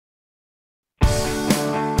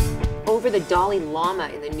the Dalai Lama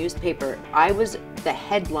in the newspaper. I was the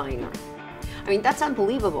headliner. I mean, that's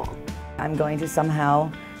unbelievable. I'm going to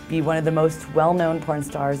somehow be one of the most well-known porn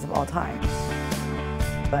stars of all time.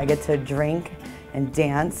 I get to drink and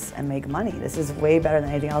dance and make money. This is way better than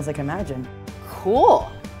anything else I can imagine. Cool.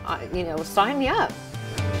 You know, sign me up.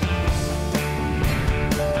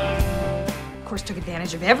 Of course, took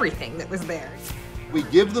advantage of everything that was there. We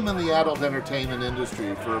give them in the adult entertainment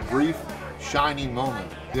industry for a brief, shining moment,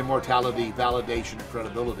 immortality, validation, and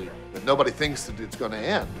credibility. But nobody thinks that it's going to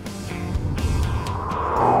end.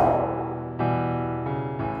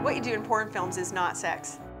 What you do in porn films is not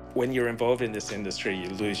sex. When you're involved in this industry, you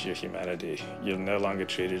lose your humanity. You're no longer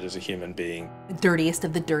treated as a human being. The dirtiest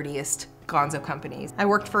of the dirtiest gonzo companies. I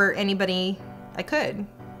worked for anybody I could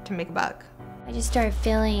to make a buck. I just started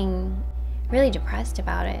feeling really depressed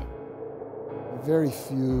about it. Very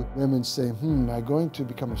few women say, I'm going to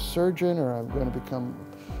become a surgeon or I'm going to become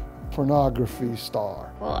a pornography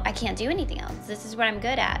star. Well, I can't do anything else. This is what I'm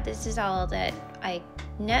good at. This is all that I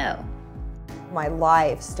know. My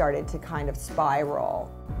life started to kind of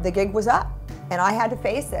spiral. The gig was up, and I had to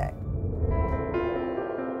face it.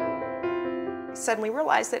 I suddenly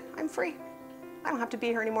realized that I'm free. I don't have to be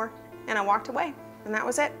here anymore. And I walked away, and that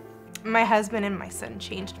was it. My husband and my son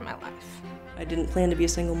changed my life. I didn't plan to be a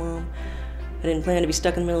single mom. I didn't plan to be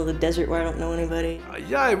stuck in the middle of the desert where I don't know anybody.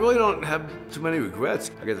 Yeah, I really don't have too many regrets.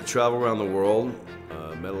 I get to travel around the world,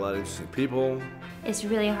 met a lot of interesting people. It's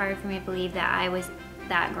really hard for me to believe that I was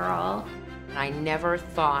that girl. I never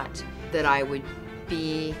thought that I would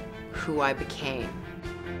be who I became.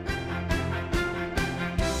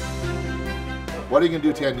 What are you going to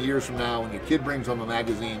do 10 years from now when your kid brings home a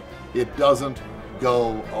magazine? It doesn't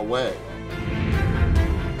go away.